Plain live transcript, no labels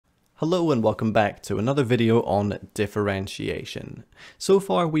Hello and welcome back to another video on differentiation. So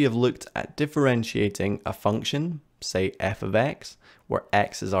far we have looked at differentiating a function, say f of x, where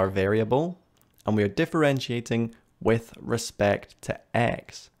x is our variable, and we are differentiating with respect to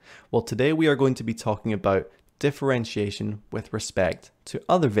x. Well, today we are going to be talking about differentiation with respect to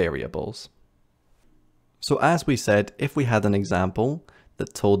other variables. So as we said, if we had an example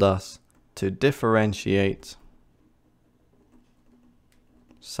that told us to differentiate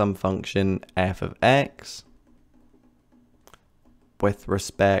some function f of x with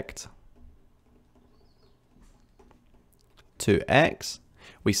respect to x,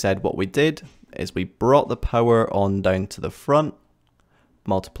 we said what we did is we brought the power on down to the front,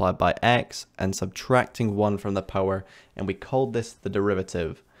 multiplied by x, and subtracting 1 from the power, and we called this the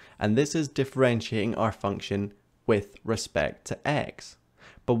derivative. And this is differentiating our function with respect to x.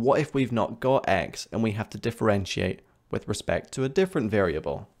 But what if we've not got x and we have to differentiate with respect to a different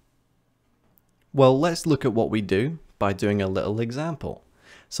variable? Well, let's look at what we do by doing a little example.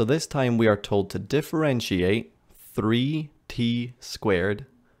 So this time we are told to differentiate 3t squared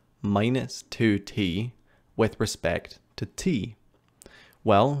minus 2t with respect to t.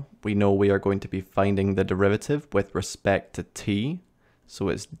 Well, we know we are going to be finding the derivative with respect to t, so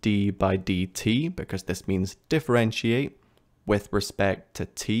it's d by dt, because this means differentiate with respect to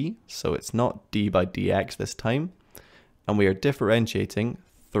t, so it's not d by dx this time. And we are differentiating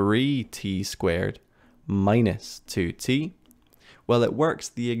 3t squared minus 2t. Well, it works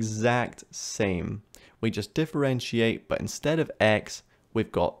the exact same. We just differentiate, but instead of x,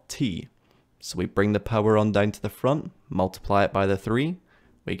 we've got t. So we bring the power on down to the front, multiply it by the 3,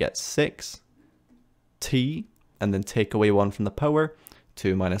 we get 6t, and then take away 1 from the power.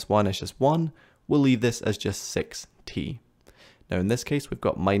 2 minus 1 is just 1. We'll leave this as just 6t. Now in this case, we've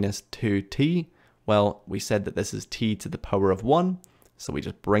got minus 2t. Well, we said that this is t to the power of 1, so we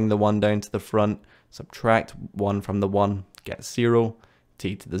just bring the 1 down to the front, subtract 1 from the 1, get 0.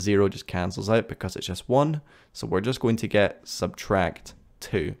 T to the 0 just cancels out because it's just 1, so we're just going to get subtract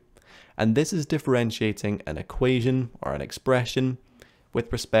 2. And this is differentiating an equation or an expression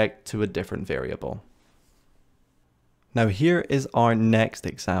with respect to a different variable. Now here is our next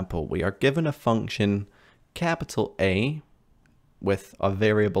example. We are given a function capital A with a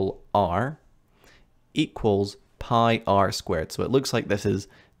variable r equals pi r squared. So it looks like this is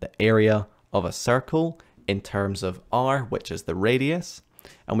the area of a circle in terms of r, which is the radius,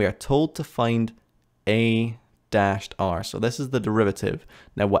 and we are told to find a dashed r. So this is the derivative.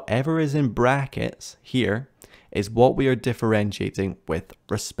 Now whatever is in brackets here is what we are differentiating with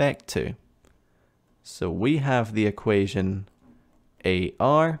respect to. So we have the equation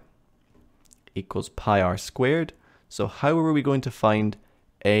ar equals pi r squared. So how are we going to find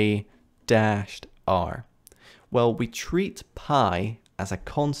a dashed r? Well, we treat pi as a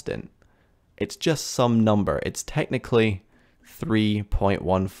constant. It's just some number. It's technically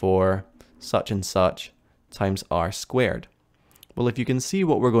 3.14 such and such times r squared. Well, if you can see,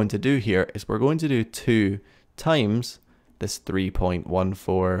 what we're going to do here is we're going to do 2 times this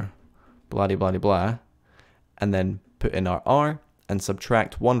 3.14 blah blah blah, and then put in our r and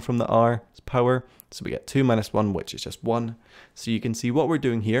subtract 1 from the r's power. So we get 2 minus 1, which is just 1. So you can see what we're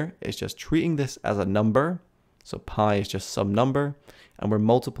doing here is just treating this as a number. So pi is just some number, and we're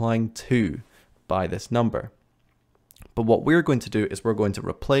multiplying 2 by this number. But what we're going to do is we're going to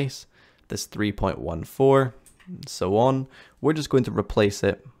replace this 3.14 and so on. We're just going to replace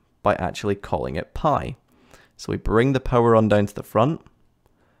it by actually calling it pi. So we bring the power on down to the front,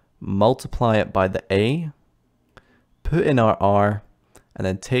 multiply it by the a, put in our r, and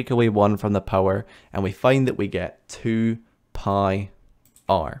then take away 1 from the power, and we find that we get 2 pi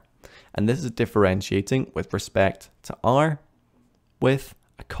r. And this is differentiating with respect to r with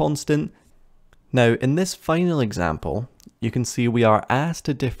a constant. Now in this final example, you can see we are asked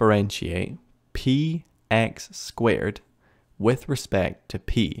to differentiate px squared with respect to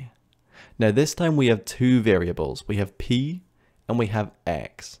p. Now this time we have two variables. We have p and we have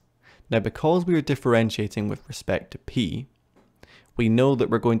x. Now because we are differentiating with respect to p, we know that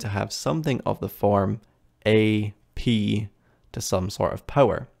we're going to have something of the form a p to some sort of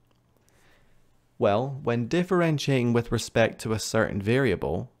power. Well, when differentiating with respect to a certain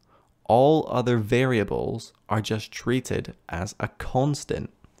variable, all other variables are just treated as a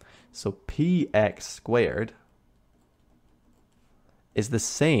constant. So px squared is the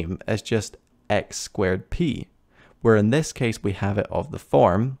same as just x squared p, where in this case we have it of the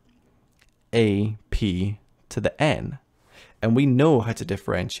form a p to the n. And we know how to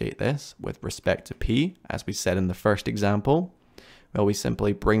differentiate this with respect to p, as we said in the first example. Well, we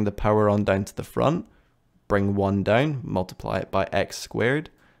simply bring the power on down to the front, bring 1 down, multiply it by x squared,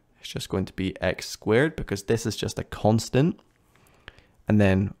 is just going to be x squared because this is just a constant. And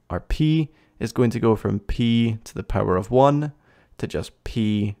then our p is going to go from p to the power of 1 to just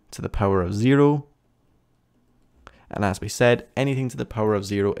p to the power of 0. And as we said, anything to the power of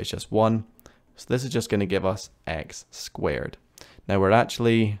 0 is just 1. So this is just going to give us x squared. Now we're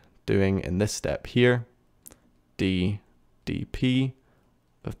actually doing in this step here, dp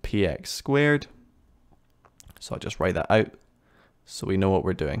of px squared. So I'll just write that out so we know what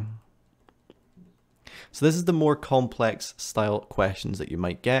we're doing. So this is the more complex style questions that you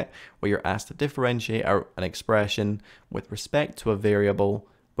might get, where you're asked to differentiate out an expression with respect to a variable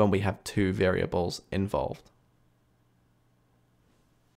when we have two variables involved.